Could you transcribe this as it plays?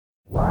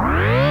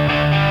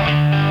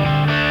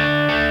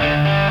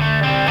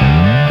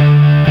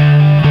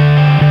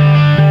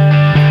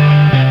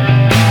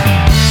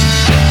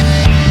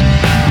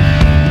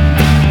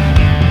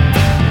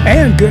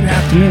Good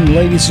afternoon,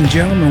 ladies and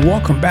gentlemen.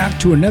 Welcome back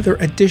to another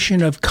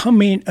edition of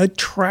Coming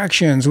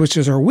Attractions, which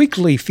is our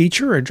weekly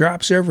feature. It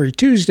drops every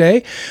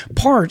Tuesday,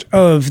 part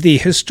of the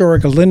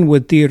Historic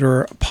Linwood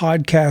Theater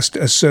Podcast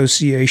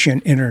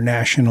Association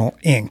International,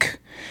 Inc.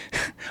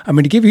 I'm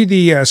going to give you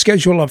the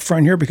schedule up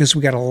front here because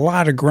we got a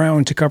lot of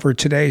ground to cover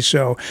today,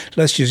 so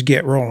let's just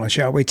get rolling,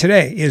 shall we?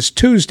 Today is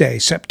Tuesday,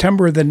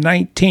 September the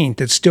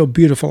 19th. It's still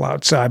beautiful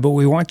outside, but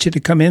we want you to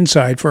come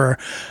inside for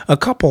a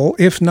couple,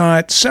 if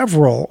not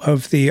several,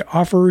 of the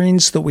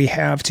offerings that we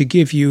have to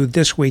give you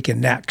this week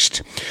and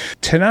next.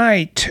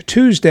 Tonight,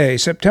 Tuesday,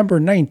 September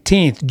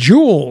 19th,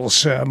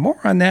 Jules. More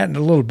on that in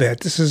a little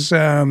bit. This is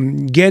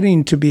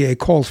getting to be a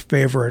cult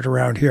favorite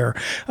around here.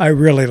 I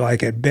really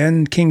like it.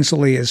 Ben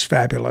Kingsley is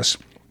fabulous.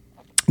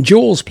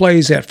 Jules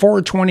plays at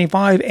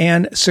 4:25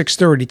 and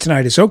 6:30.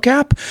 Tonight is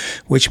OCAP,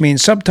 which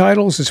means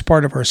subtitles. It's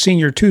part of our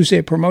Senior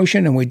Tuesday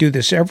promotion, and we do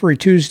this every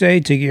Tuesday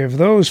to give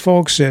those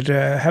folks that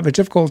have a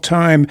difficult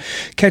time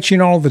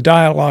catching all the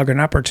dialogue an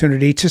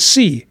opportunity to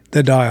see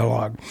the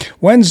dialogue.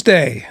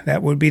 Wednesday,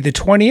 that would be the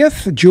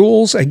 20th,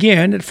 Jules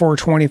again at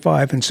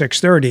 4:25 and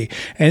 6:30.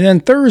 And then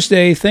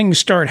Thursday, things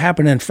start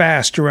happening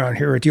fast around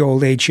here at the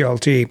old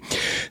HLT.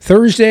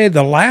 Thursday,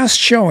 the last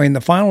showing,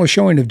 the final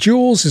showing of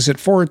Jules is at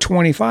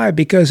 4:25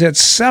 because at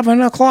 7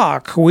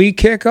 o'clock we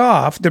kick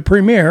off the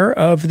premiere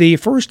of the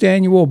first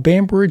annual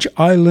Bainbridge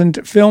Island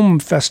Film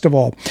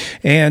Festival.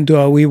 And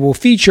we will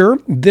feature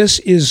This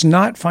Is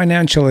Not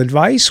Financial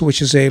Advice, which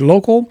is a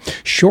local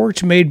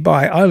short made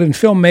by island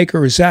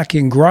filmmaker Zach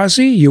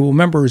Ingrazi. You will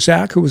remember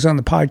Zach, who was on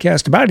the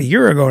podcast about a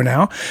year ago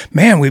now.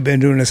 Man, we've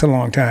been doing this a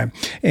long time.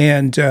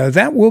 And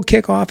that will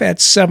kick off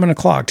at 7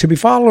 o'clock, to be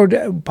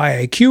followed by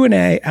a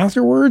Q&A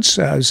afterwards.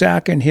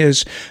 Zach and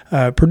his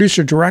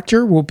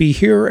producer-director will be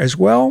here as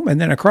well,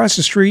 and then across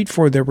the street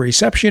for the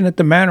reception at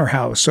the Manor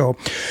House. So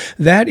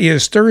that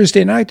is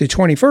Thursday night, the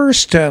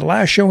 21st,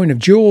 last showing of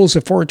Jules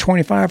at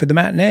 4:25 at the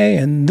matinee,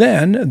 and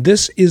then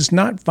This Is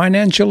Not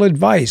Financial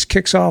Advice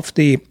kicks off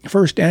the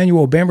first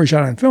annual Bainbridge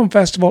Island Film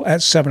Festival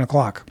at 7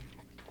 o'clock.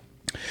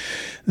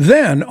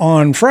 Then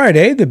on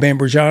Friday, the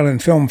Bainbridge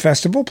Island Film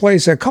Festival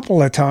plays a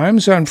couple of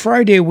times. On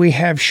Friday, we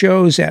have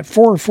shows at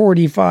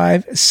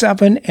 4:45,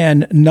 7,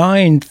 and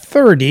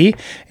 9:30,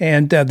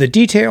 and the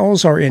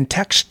details are in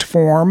text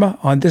form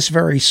on this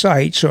very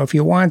site. So if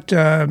you want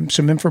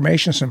some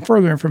information, some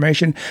further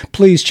information,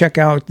 please check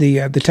out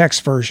the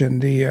text version,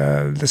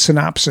 the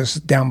synopsis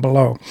down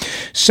below.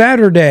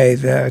 Saturday,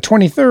 the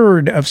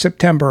 23rd of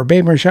September,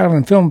 Bainbridge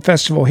Island Film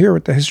Festival here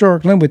at the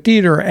Historic Linwood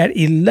Theater at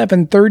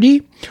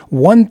 11:30,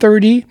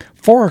 1:30,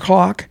 4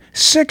 o'clock,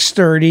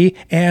 6:30,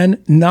 and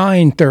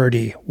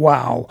 9:30.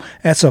 Wow,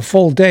 that's a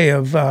full day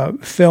of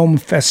film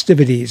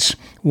festivities.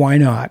 Why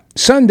not?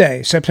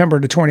 Sunday, September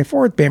the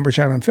 24th, Bainbridge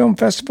Island Film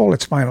Festival,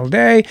 its final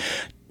day,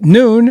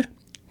 noon,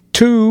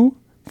 2,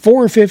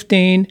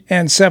 4:15,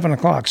 and 7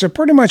 o'clock. So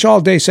pretty much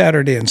all day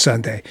Saturday and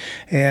Sunday.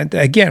 And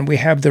again, we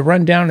have the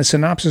rundown and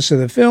synopsis of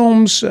the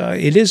films.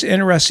 It is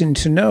interesting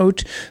to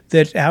note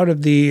that out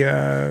of the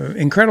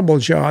incredible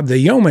job, the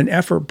yeoman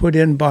effort put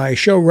in by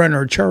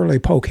showrunner Charlie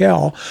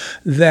Pokel,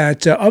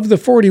 that of the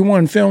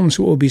 41 films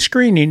that will be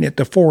screening at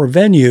the 4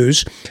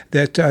 venues,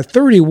 that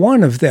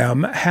 31 of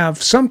them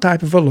have some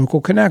type of a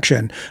local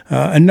connection.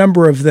 A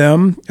number of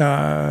them,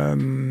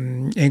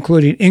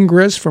 including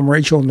Ingress from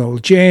Rachel Noel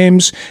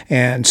James,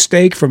 and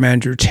Stake from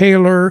Andrew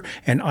Taylor,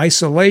 and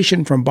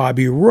Isolation from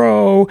Bobby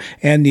Rowe,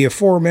 and the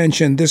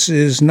aforementioned This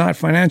Is Not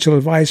Financial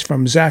Advice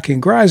from Zach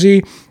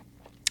Ingrazi,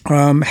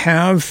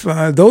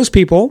 have those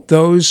people,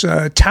 those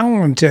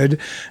talented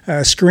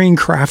screen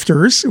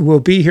crafters will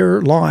be here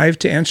live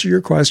to answer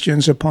your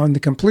questions upon the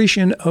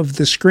completion of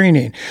the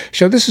screening.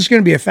 So this is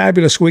going to be a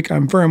fabulous week.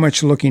 I'm very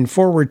much looking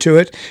forward to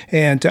it,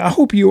 and I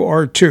hope you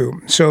are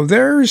too. So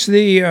there's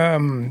the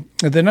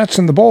nuts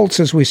and the bolts,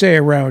 as we say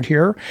around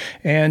here,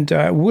 and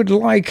I would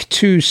like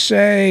to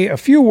say a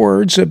few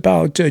words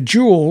about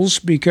Jules,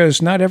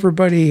 because not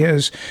everybody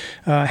has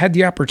had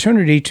the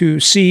opportunity to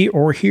see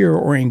or hear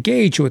or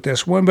engage with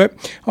this one, but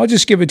I'll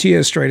just give it to you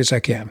as straight as I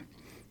can,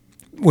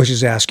 which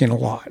is asking a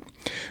lot.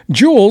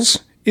 Jules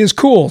is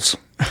Cools.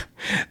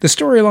 The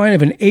storyline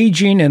of an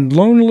aging and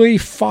lonely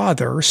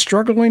father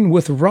struggling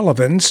with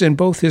relevance in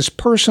both his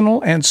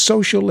personal and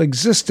social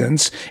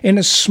existence in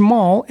a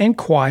small and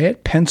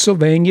quiet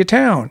Pennsylvania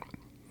town.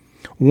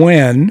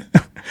 When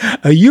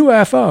a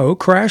UFO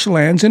crash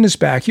lands in his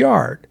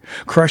backyard,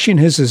 crushing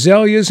his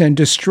azaleas and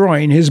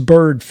destroying his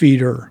bird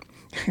feeder.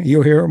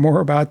 You'll hear more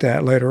about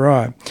that later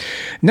on.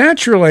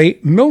 Naturally,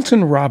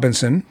 Milton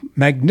Robinson,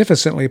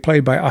 magnificently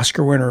played by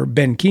Oscar winner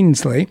Ben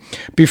Kingsley,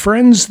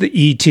 befriends the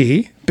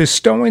E.T.,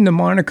 bestowing the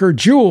moniker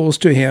Jules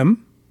to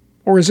him,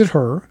 or is it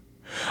her,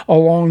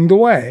 along the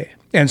way,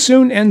 and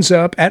soon ends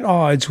up at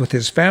odds with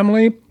his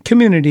family,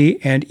 community,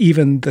 and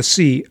even the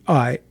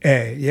CIA.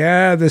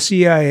 Yeah, the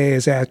CIA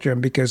is after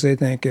him because they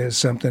think there's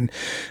something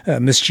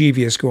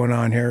mischievous going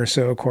on here.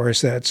 So, of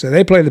course,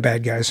 they play the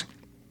bad guys.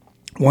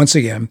 Once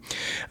again,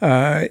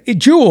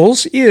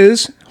 Jules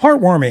is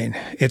Heartwarming,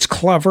 it's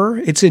clever,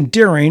 it's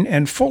endearing,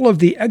 and full of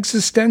the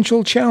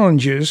existential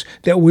challenges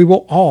that we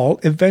will all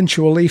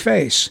eventually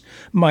face,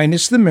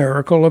 minus the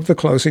miracle of the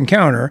close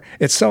encounter,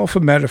 itself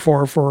a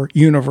metaphor for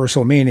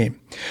universal meaning.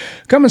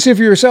 Come and see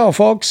for yourself,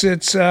 folks.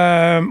 It's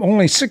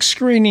only 6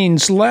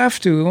 screenings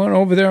left. We went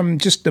over them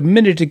just a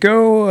minute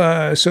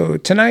ago. So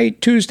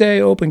tonight,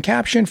 Tuesday, open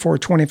caption,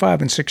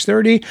 4:25 and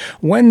 6:30.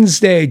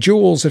 Wednesday,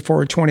 Jules at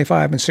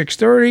 4:25 and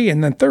 6:30.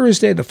 And then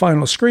Thursday, the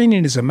final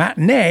screening is a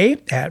matinee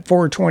at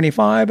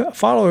 4:25,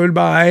 followed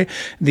by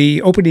the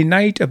opening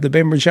night of the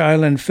Bainbridge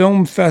Island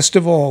Film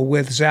Festival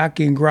with Zach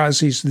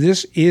Ingrazi's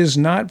This Is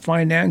Not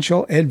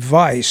Financial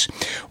Advice.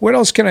 What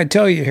else can I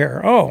tell you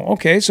here? Oh,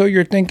 okay, so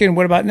you're thinking,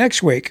 what about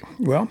next week?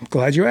 Well,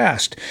 glad you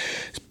asked.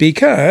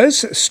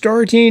 Because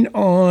starting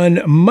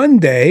on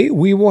Monday,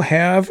 we will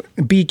have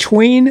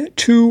Between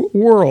Two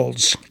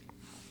Worlds.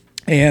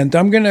 And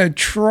I'm going to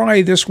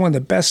try this one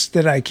the best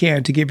that I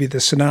can to give you the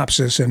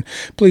synopsis. And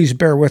please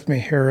bear with me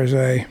here as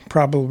I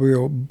probably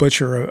will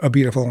butcher a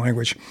beautiful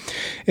language.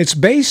 It's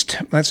based,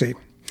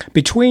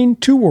 Between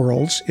Two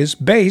Worlds is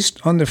based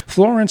on the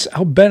Florence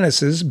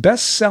Albanese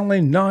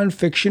best-selling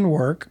nonfiction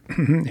work,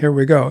 here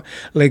we go,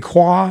 Les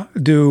Croix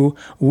du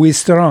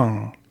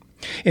Ouistreham,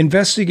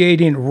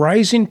 investigating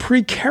rising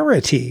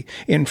precarity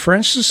in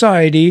French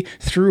society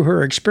through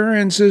her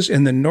experiences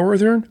in the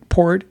northern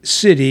port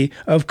city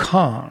of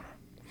Caen.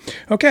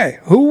 Okay,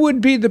 who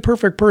would be the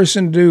perfect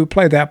person to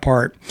play that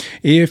part?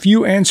 If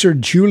you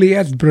answered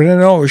Juliette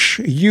Binoche,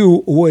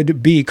 you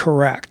would be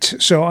correct.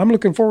 So I'm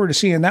looking forward to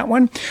seeing that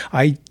one.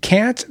 I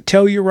can't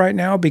tell you right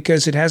now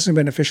because it hasn't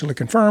been officially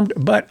confirmed,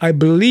 but I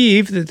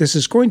believe that this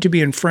is going to be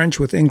in French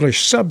with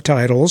English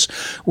subtitles,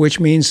 which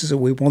means that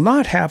we will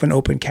not have an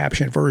open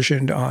caption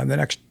version on the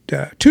next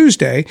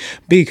Tuesday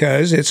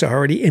because it's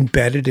already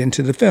embedded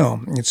into the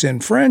film. It's in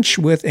French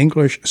with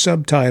English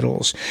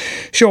subtitles.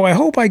 So I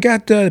hope I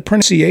got the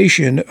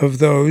pronunciation of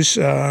those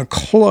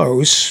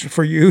close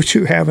for you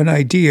to have an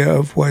idea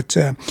of what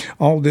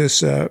all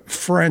this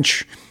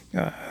French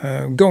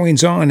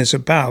goings on is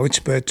about,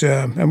 but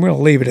I'm going to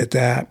leave it at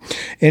that.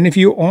 And if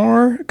you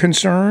are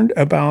concerned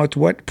about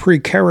what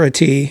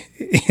precarity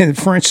in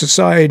French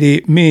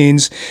society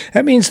means,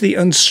 that means the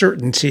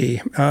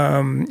uncertainty.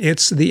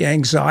 It's the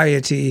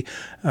anxiety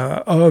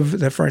of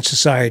the French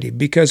society,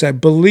 because I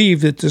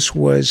believe that this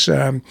was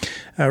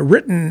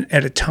written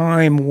at a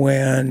time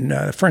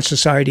when French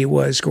society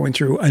was going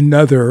through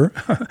another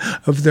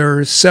of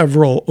their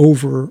several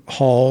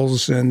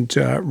overhauls and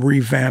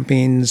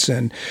revampings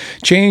and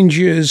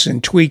changes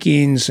and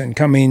tweakings and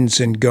comings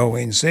and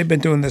goings. They've been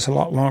doing this a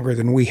lot longer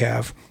than we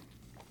have.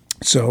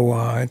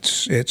 So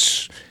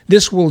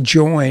this will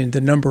join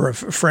the number of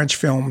French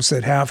films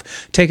that have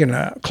taken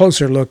a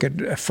closer look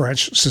at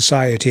French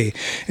society.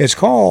 It's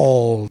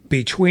called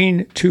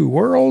Between Two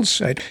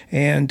Worlds,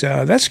 and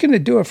that's going to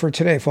do it for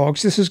today,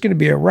 folks. This is going to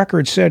be a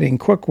record-setting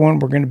quick one.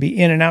 We're going to be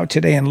in and out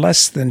today in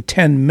less than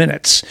 10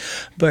 minutes,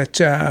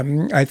 but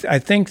I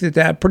think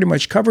that pretty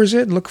much covers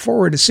it. Look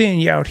forward to seeing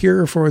you out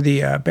here for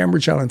the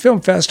Bainbridge Island Film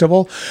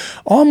Festival.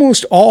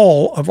 Almost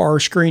all of our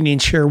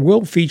screenings here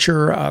will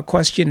feature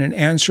question and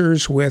answers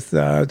with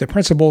the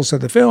principals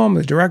of the film,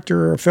 the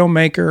director, a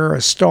filmmaker, a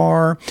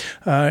star.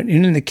 And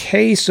in the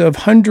case of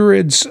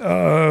hundreds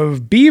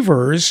of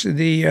beavers,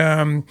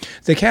 the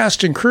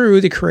cast and crew,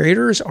 the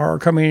creators, are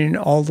coming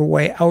all the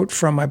way out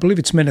from, I believe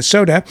it's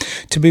Minnesota,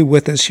 to be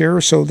with us here.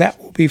 So that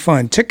will be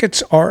fun.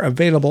 Tickets are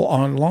available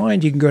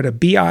online. You can go to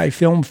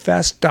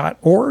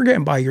bifilmfest.org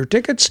and buy your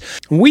tickets.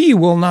 We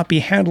will not be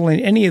handling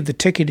any of the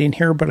ticketing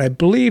here, but I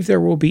believe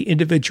there will be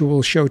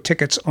individual show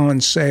tickets on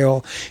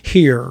sale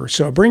here.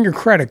 So bring your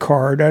credit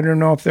card. I don't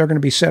know if they're going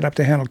to be set up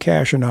to handle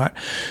cash or not.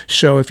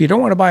 So if you don't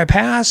want to buy a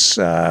pass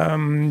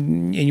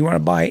and you want to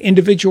buy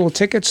individual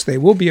tickets, they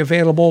will be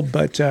available,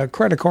 but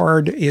credit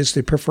card is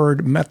the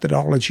preferred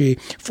methodology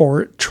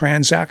for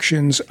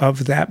transactions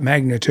of that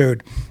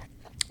magnitude.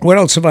 What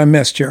else have I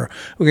missed here?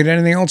 We got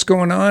anything else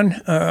going on?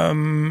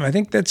 I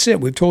think that's it.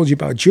 We've told you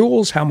about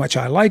Jules, how much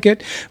I like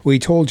it. We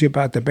told you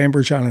about the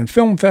Bainbridge Island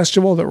Film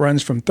Festival that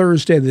runs from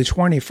Thursday the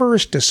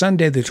 21st to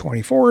Sunday the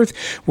 24th.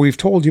 We've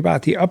told you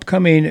about the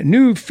upcoming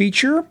new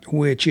feature,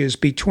 which is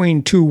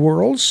Between Two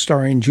Worlds,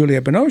 starring Julia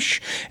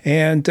Binoche.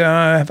 And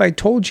have I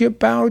told you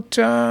about,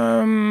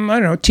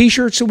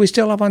 T-shirts that we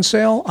still have on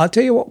sale? I'll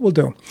tell you what we'll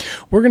do.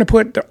 We're going to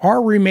put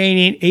our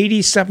remaining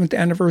 87th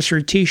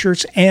anniversary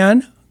T-shirts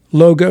and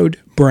logoed,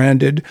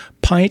 branded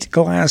pint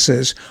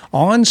glasses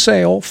on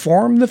sale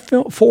for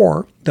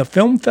the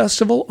film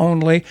festival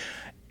only.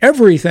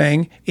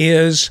 Everything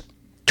is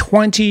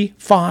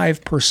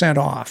 25%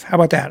 off. How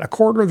about that? A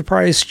quarter of the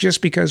price,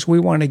 just because we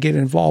want to get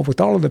involved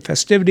with all of the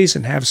festivities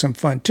and have some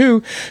fun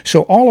too.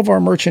 So all of our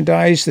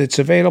merchandise that's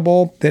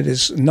available that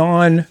is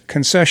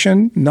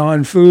non-concession,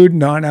 non-food,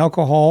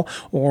 non-alcohol,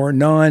 or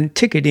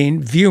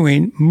non-ticketing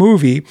viewing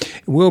movie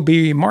will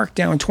be marked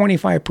down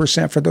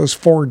 25% for those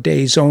 4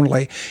 days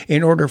only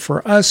in order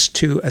for us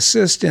to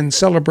assist in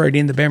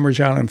celebrating the Bainbridge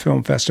Island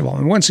Film Festival.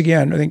 And once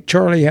again, I think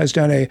Charlie has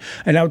done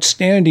an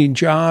outstanding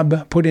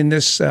job putting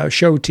this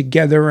show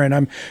together. together, and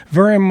I'm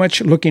very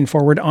much looking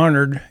forward,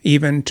 honored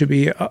even to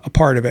be a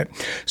part of it.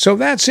 So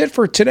that's it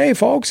for today,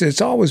 folks.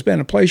 It's always been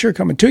a pleasure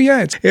coming to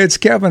you. It's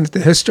Kevin at the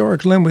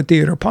Historic Linwood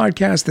Theater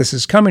Podcast. This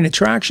is Coming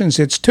Attractions.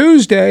 It's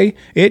Tuesday.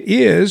 It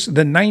is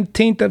the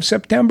 19th of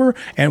September,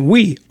 and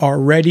we are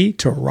ready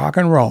to rock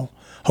and roll.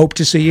 Hope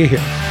to see you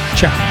here.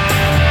 Ciao.